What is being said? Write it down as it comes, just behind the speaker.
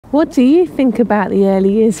what do you think about the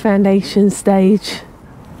early years foundation stage?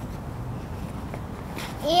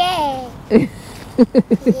 Yeah.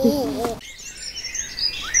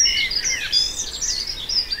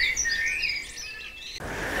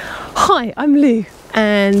 Hi, I'm Lou,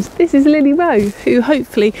 and this is Lily Rowe, who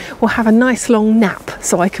hopefully will have a nice long nap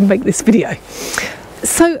so I can make this video.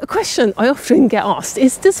 So a question I often get asked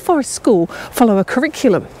is, does Forest School follow a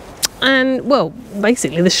curriculum? And well,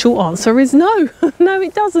 basically the short answer is no. No,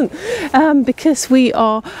 it doesn't, because we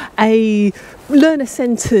are a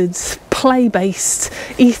learner-centred, play-based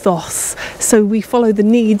ethos, so we follow the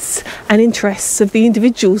needs and interests of the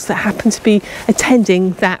individuals that happen to be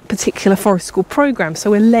attending that particular Forest School programme, so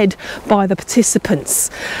we're led by the participants.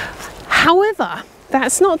 However,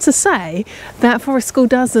 that's not to say that Forest School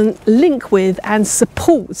doesn't link with and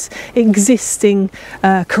support existing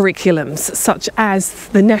curriculums, such as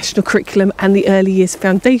the national curriculum and the early years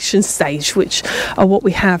foundation stage, which are what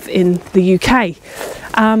we have in the UK.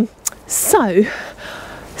 So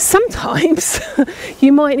sometimes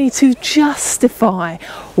you might need to justify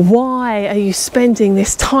why are you spending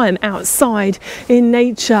this time outside in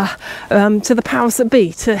nature, to the powers that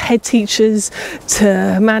be, to head teachers,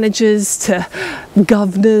 to managers, to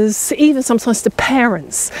governors, even sometimes to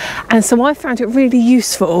parents. And so I found it really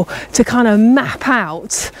useful to kind of map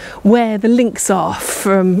out where the links are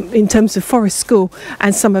in terms of Forest School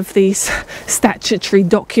and some of these statutory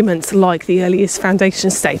documents like the early years foundation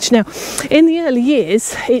stage. Now, in the early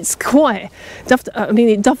years, it's quite,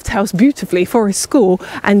 it dovetails beautifully. Forest School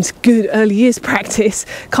and good early years practice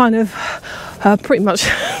kind of pretty much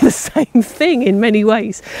the same thing in many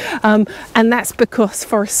ways, and that's because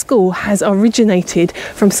Forest School has originated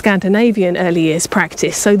from Scandinavian early years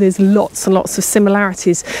practice, so there's lots and lots of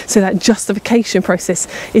similarities, so that justification process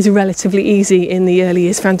is relatively easy in the early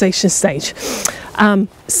years foundation stage.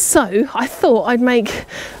 So I thought I'd make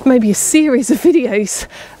maybe a series of videos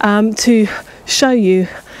to show you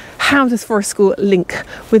how does Forest School link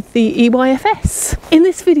with the EYFS. In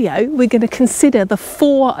this video, we're going to consider the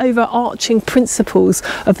 4 overarching principles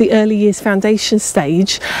of the early years foundation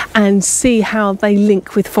stage and see how they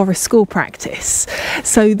link with Forest School practice.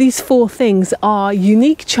 So these 4 things are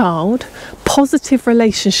unique child, positive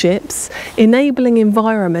relationships, enabling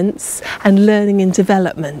environments, and learning and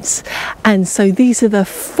development. And so these are the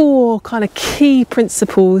 4 kind of key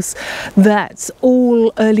principles that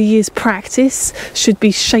all early years practice should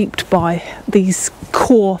be shaped by, these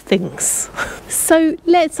core things. So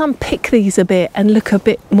let's unpick these a bit and look a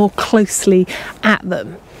bit more closely at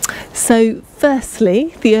them. So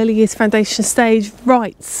firstly, the early years foundation stage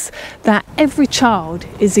writes that every child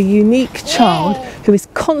is a unique child who is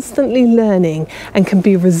constantly learning and can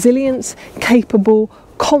be resilient, capable,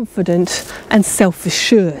 confident and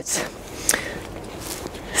self-assured.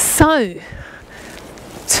 So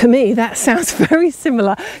to me, that sounds very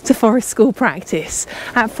similar to Forest School practice.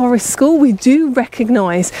 At Forest School, we do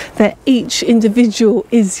recognise that each individual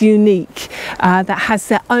is unique, that has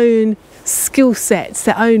their own skill sets,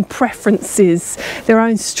 their own preferences, their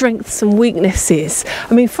own strengths and weaknesses.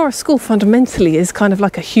 I mean, Forest School fundamentally is kind of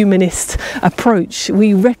like a humanist approach.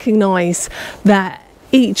 We recognise that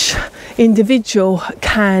each individual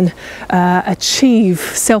can achieve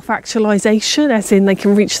self-actualization, as in they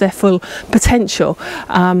can reach their full potential,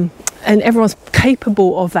 and everyone's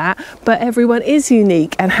capable of that, but everyone is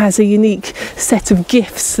unique and has a unique set of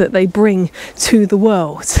gifts that they bring to the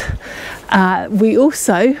world. We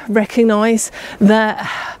also recognise that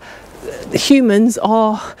humans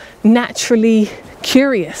are naturally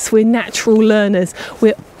curious. We're natural learners.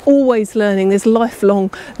 We're always learning. There's lifelong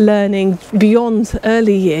learning beyond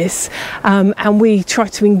early years, and we try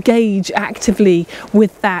to engage actively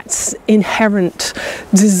with that inherent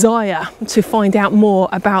desire to find out more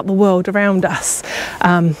about the world around us.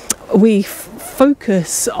 We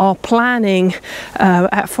focus our planning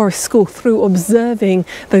at Forest School through observing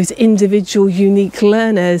those individual unique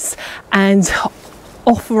learners and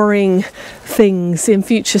offering things in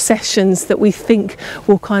future sessions that we think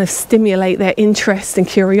will kind of stimulate their interest and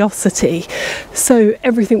curiosity. So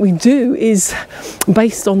everything we do is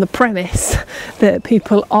based on the premise that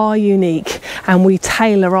people are unique and we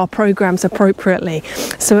tailor our programs appropriately.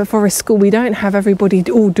 So at Forest School we don't have everybody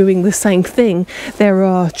all doing the same thing. There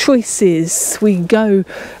are choices. We go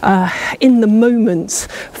in the moment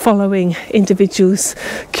following individuals'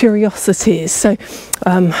 curiosities. So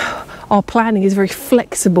our planning is very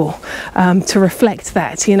flexible to reflect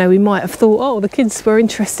that. You know, we might have thought, oh, the kids were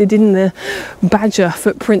interested in the badger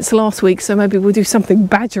footprints last week, so maybe we'll do something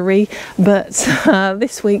badgery, but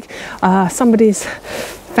this week somebody's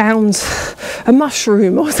found a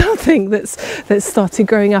mushroom or something that's started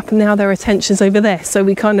growing up, and now their attention's over there. So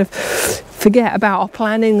we kind of forget about our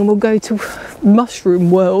planning and we'll go to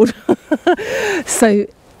mushroom world. So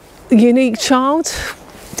unique child,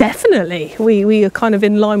 definitely we are kind of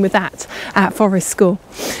in line with that at Forest School.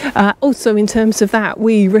 Also, in terms of that,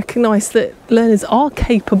 we recognise that learners are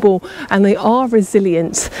capable and they are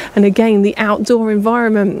resilient, and again, the outdoor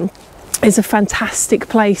environment is a fantastic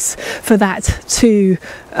place for that to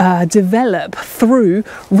develop through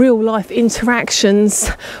real life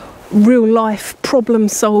interactions, real life problem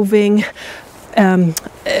solving,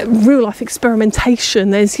 real life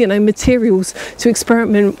experimentation. There's, you know, materials to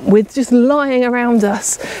experiment with just lying around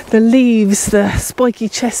us, the leaves, the spiky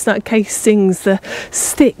chestnut casings, the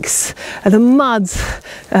sticks, the mud,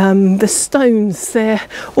 the stones. They're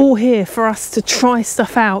all here for us to try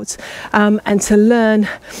stuff out, and to learn,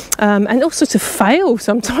 and also to fail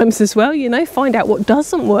sometimes as well, you know, find out what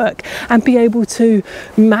doesn't work and be able to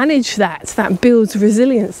manage that. That builds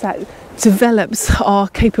resilience, that develops our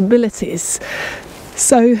capabilities.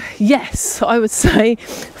 So yes, I would say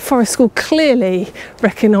Forest School clearly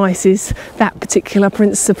recognises that particular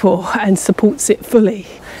principle and supports it fully.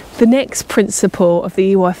 The next principle of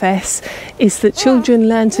the EYFS is that children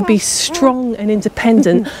learn to be strong and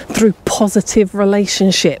independent through positive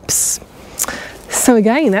relationships. So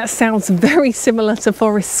again, that sounds very similar to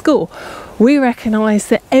Forest School. We recognise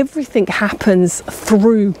that everything happens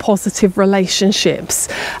through positive relationships,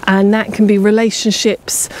 and that can be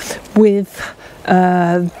relationships with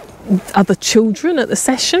other children at the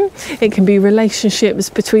session. It can be relationships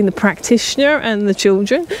between the practitioner and the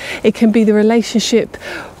children. It can be the relationship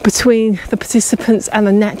between the participants and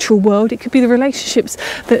the natural world. It could be the relationships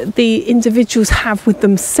that the individuals have with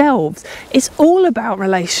themselves. It's all about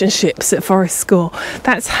relationships at Forest School.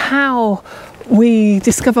 That's how we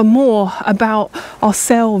discover more about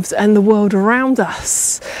ourselves and the world around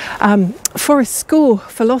us. Forest School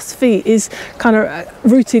philosophy is kind of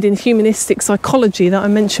rooted in humanistic psychology that I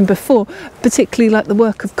mentioned before, particularly like the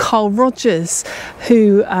work of Carl Rogers,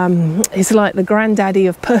 who is like the granddaddy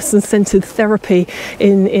of person-centered therapy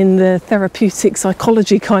in the therapeutic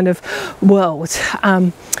psychology kind of world.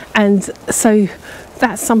 And so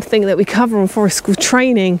that's something that we cover on Forest School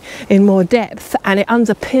training in more depth, and it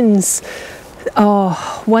underpins our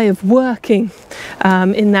way of working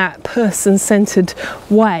in that person-centered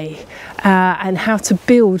way, and how to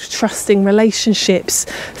build trusting relationships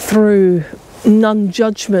through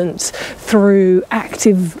non-judgment, through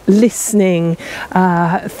active listening,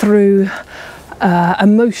 through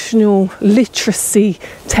emotional literacy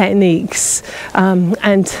techniques,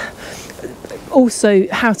 and also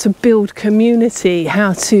how to build community,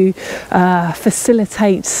 how to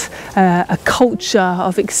facilitate a culture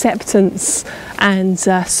of acceptance and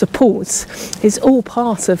support. Is all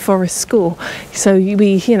part of Forest School. So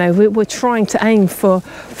we're trying to aim for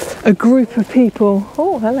a group of people,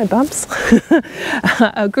 oh hello Bubs,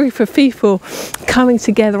 a group of people coming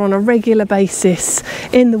together on a regular basis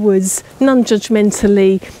in the woods,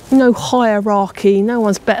 non-judgmentally, no hierarchy, no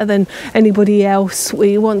one's better than anybody else.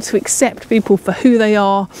 We want to accept people for who they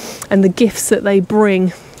are and the gifts that they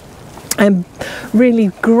bring, and really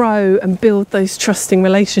grow and build those trusting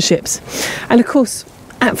relationships. And of course,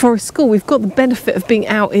 at Forest School, we've got the benefit of being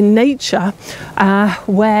out in nature,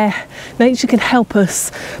 where nature can help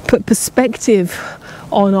us put perspective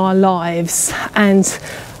on our lives and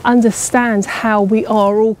understand how we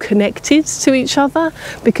are all connected to each other,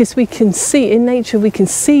 because we can see in nature, we can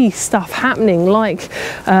see stuff happening, like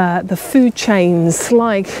the food chains,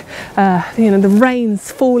 like the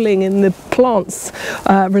rains falling and the plants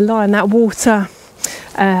rely on that water,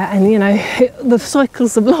 and the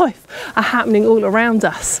cycles of life are happening all around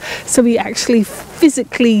us. So we actually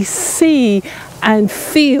physically see and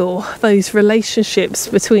feel those relationships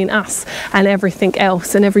between us and everything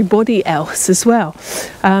else and everybody else as well.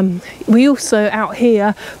 We also out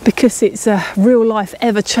here, because it's a real life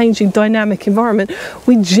ever-changing dynamic environment,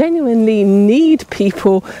 we genuinely need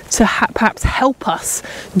people to perhaps help us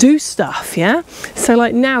do stuff. Yeah, so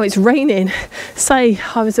like now it's raining, say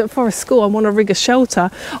I was at Forest School, I want to rig a shelter,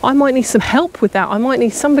 I might need some help with that. I might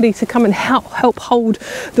need somebody to come and help hold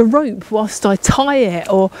the rope whilst I tie it,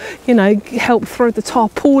 or help throw the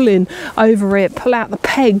tarpaulin over it, pull out the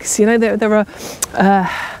pegs.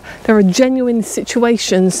 There are genuine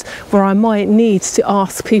situations where I might need to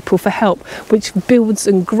ask people for help, which builds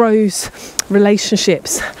and grows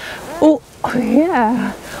relationships.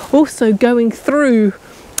 Also going through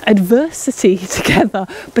adversity together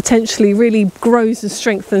potentially really grows and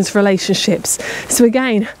strengthens relationships. So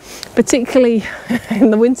again, particularly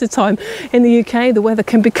in the winter time in the UK, the weather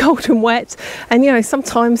can be cold and wet, and you know,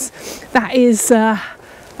 sometimes that is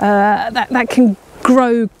that can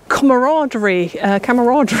grow camaraderie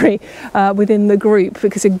within the group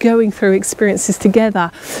because you're going through experiences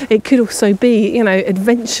together. It could also be, you know,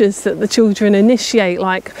 adventures that the children initiate,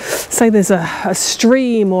 like say there's a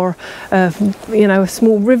stream or you know, a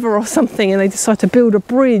small river or something, and they decide to build a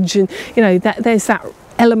bridge, and you know, that there's that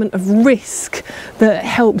element of risk that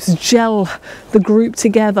helps gel the group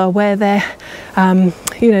together, where they're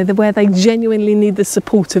you know, where they genuinely need the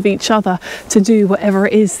support of each other to do whatever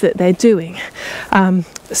it is that they're doing.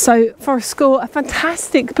 So Forest School, a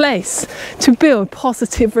fantastic place to build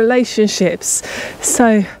positive relationships.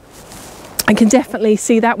 So I can definitely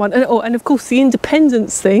see that one, and of course the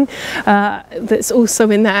independence thing that's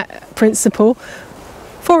also in that principle.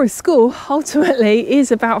 Forest School ultimately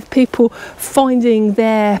is about people finding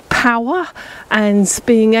their power and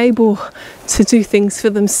being able to do things for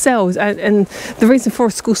themselves, and the reason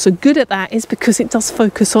Forest School's so good at that is because it does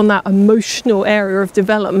focus on that emotional area of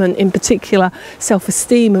development, in particular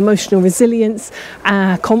self-esteem, emotional resilience,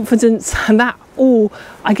 confidence, and that all,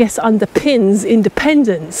 I guess, underpins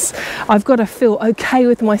independence. I've got to feel okay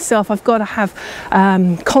with myself. I've got to have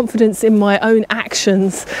confidence in my own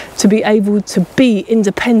actions to be able to be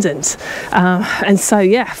independent. And so,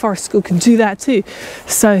 yeah, Forest School can do that too.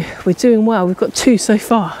 So we're doing well. We've got 2 so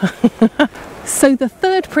far. So the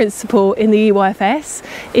third principle in the EYFS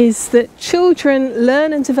is that children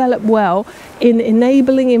learn and develop well in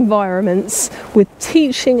enabling environments with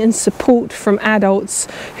teaching and support from adults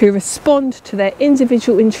who respond to their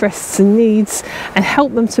individual interests and needs and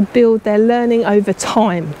help them to build their learning over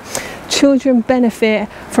time. Children benefit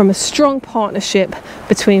from a strong partnership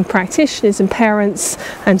between practitioners and parents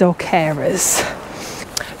and our carers.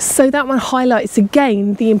 So that one highlights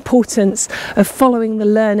again the importance of following the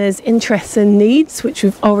learner's interests and needs, which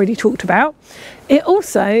we've already talked about. It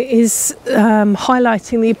also is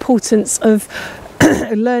highlighting the importance of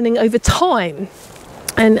learning over time,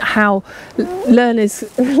 and how learners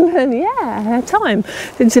learn time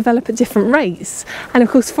and develop at different rates. And of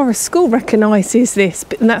course Forest School recognises this,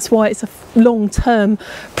 and that's why it's a long-term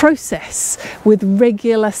process with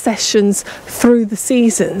regular sessions through the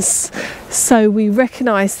seasons. So we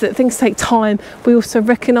recognise that things take time. We also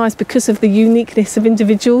recognise, because of the uniqueness of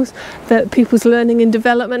individuals, that people's learning and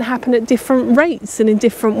development happen at different rates and in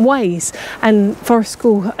different ways, and Forest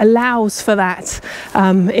School allows for that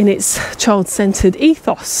in its child-centred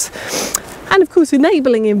ethos. And of course,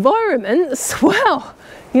 enabling environments, well,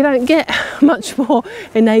 you don't get much more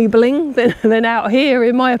enabling than out here,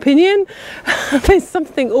 in my opinion. There's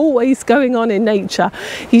something always going on in nature.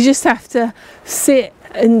 You just have to sit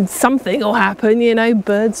and something will happen, you know,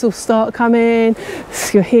 birds will start coming,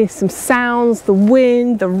 you'll hear some sounds, the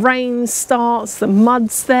wind, the rain starts, the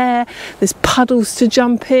mud's there, there's puddles to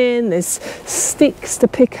jump in, there's sticks to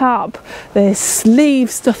pick up, there's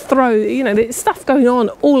leaves to throw, you know, there's stuff going on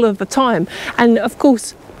all of the time. And of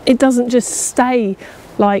course, it doesn't just stay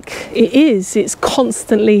like it is, it's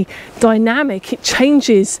constantly dynamic. It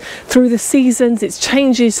changes through the seasons, it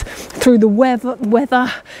changes through the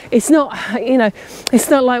weather. It's not, you know,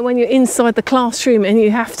 it's not like when you're inside the classroom and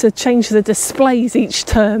you have to change the displays each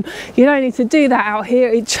term. You don't need to do that out here.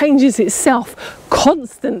 It changes itself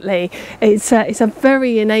constantly. It's a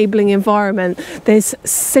very enabling environment. There's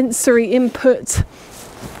sensory input.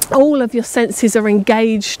 All of your senses are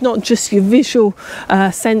engaged, not just your visual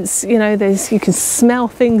sense. You know, you can smell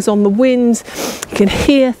things on the wind, you can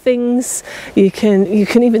hear things, you can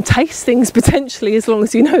even taste things potentially, as long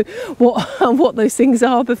as you know what those things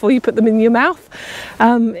are before you put them in your mouth.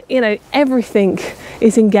 You know, everything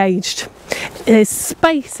is engaged. There's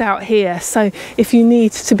space out here, so if you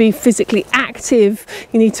need to be physically active,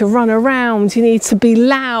 you need to run around, you need to be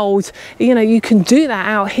loud, you know, you can do that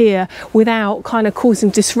out here without kind of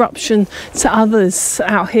causing disruption to others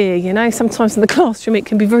out here. You know, sometimes in the classroom it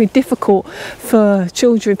can be very difficult for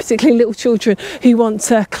children, particularly little children, who want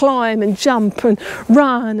to climb and jump and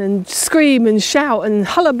run and scream and shout and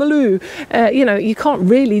hullabaloo. You know, you can't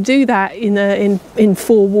really do that in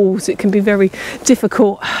 4 walls. It can be very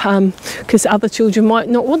difficult because other children might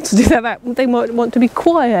not want to do that. They might want to be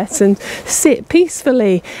quiet and sit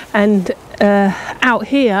peacefully. And out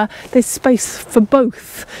here there's space for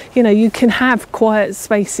both. You know, you can have quiet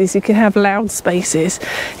spaces, you can have loud spaces.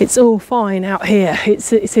 It's all fine out here.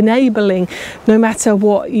 It's enabling no matter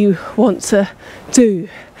what you want to do.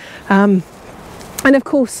 And of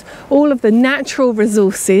course, all of the natural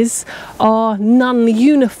resources are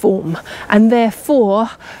non-uniform and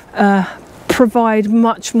therefore provide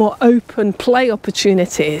much more open play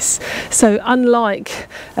opportunities. So unlike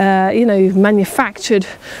manufactured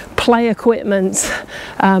play equipment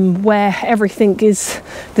where everything is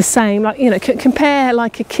the same, like compare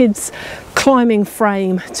like a kid's climbing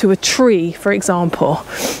frame to a tree, for example.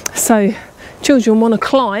 So children want to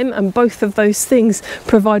climb, and both of those things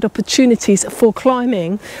provide opportunities for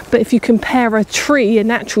climbing. But if you compare a tree, a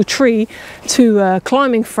natural tree, to a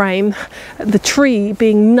climbing frame, the tree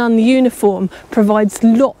being non-uniform provides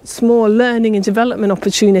lots more learning and development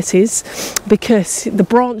opportunities, because the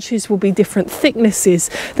branches will be different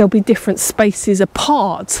thicknesses, there'll be different spaces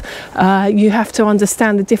apart. You have to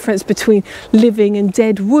understand the difference between living and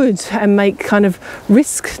dead wood and make kind of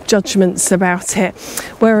risk judgments about it.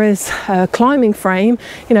 Whereas climbing frame,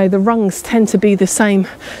 the rungs tend to be the same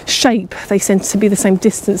shape, they tend to be the same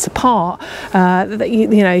distance apart, that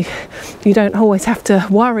you don't always have to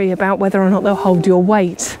worry about whether or not they'll hold your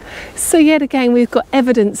weight. So yet again, we've got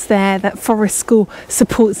evidence there that Forest School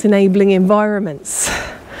supports enabling environments.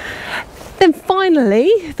 Then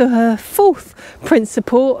finally, the fourth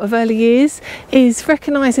principle of early years is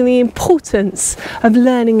recognising the importance of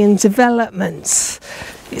learning and development.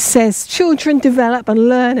 It says children develop and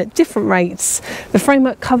learn at different rates. The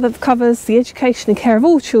framework covers the education and care of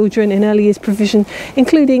all children in early years provision,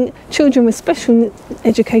 including children with special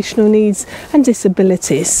educational needs and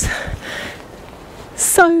disabilities.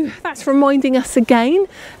 So that's reminding us again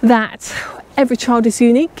that every child is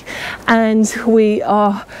unique, and we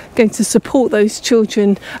are going to support those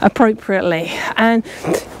children appropriately. And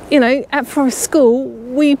at Forest School,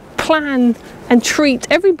 we plan and treat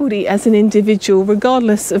everybody as an individual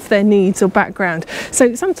regardless of their needs or background.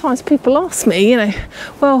 So sometimes people ask me,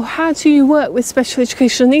 well, how do you work with special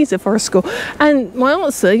educational needs at Forest School? And my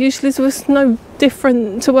answer usually was no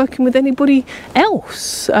different to working with anybody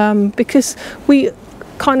else, because we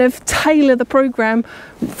kind of tailor the program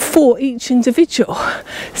for each individual.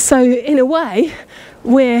 So in a way,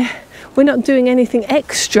 we're not doing anything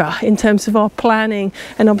extra in terms of our planning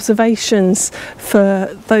and observations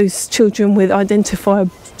for those children with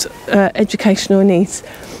identified educational needs.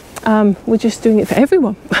 We're just doing it for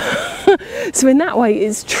everyone. So in that way,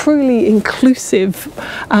 it's truly inclusive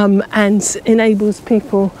and enables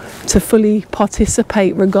people to fully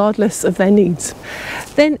participate regardless of their needs.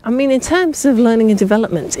 Then, in terms of learning and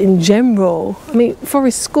development in general,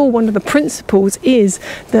 Forest School, one of the principles is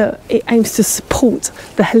that it aims to support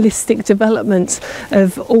the holistic development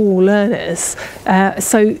of all learners.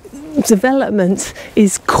 So development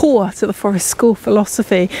is core to the Forest School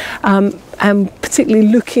philosophy, and particularly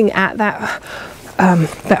looking at that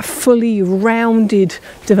fully rounded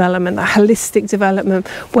development, that holistic development,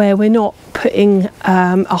 where we're not putting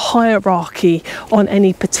a hierarchy on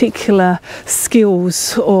any particular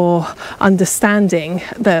skills or understanding,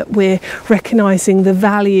 that we're recognising the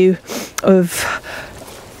value of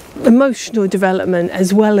emotional development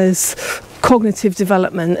as well as cognitive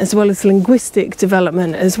development, as well as linguistic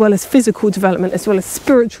development, as well as physical development, as well as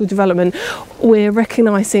spiritual development. We're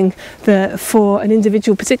recognising that for an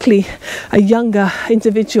individual, particularly a younger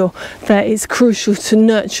individual, that it's crucial to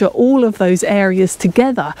nurture all of those areas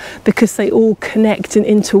together, because they all connect and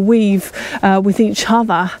interweave with each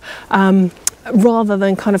other, rather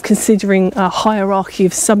than kind of considering a hierarchy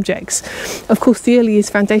of subjects. Of course, the early years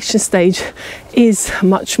foundation stage is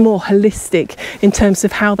much more holistic in terms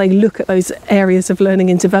of how they look at those areas of learning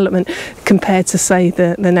and development compared to, say,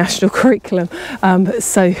 the national curriculum.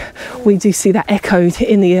 So we do see that echoed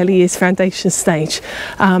in the early years foundation stage.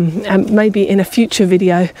 And maybe in a future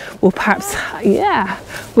video, we'll perhaps,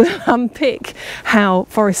 we'll unpick how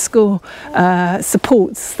Forest School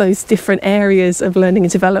supports those different areas of learning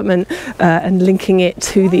and development, and linking it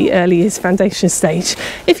to the early years foundation stage.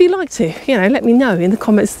 If you'd like to, let me know in the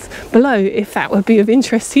comments below if that would be of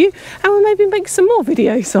interest to you, and we'll maybe make some more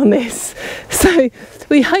videos on this. So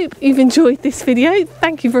we hope you've enjoyed this video.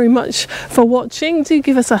 Thank you very much for watching. Do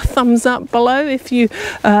give us a thumbs up below if you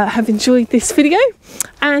have enjoyed this video,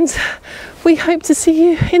 and we hope to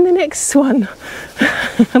see you in the next one.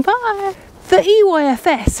 Bye. The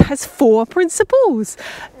EYFS has 4 principles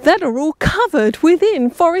that are all covered within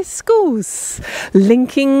Forest Schools.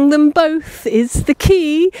 Linking them both is the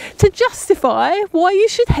key to justify why you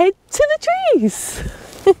should head to the trees.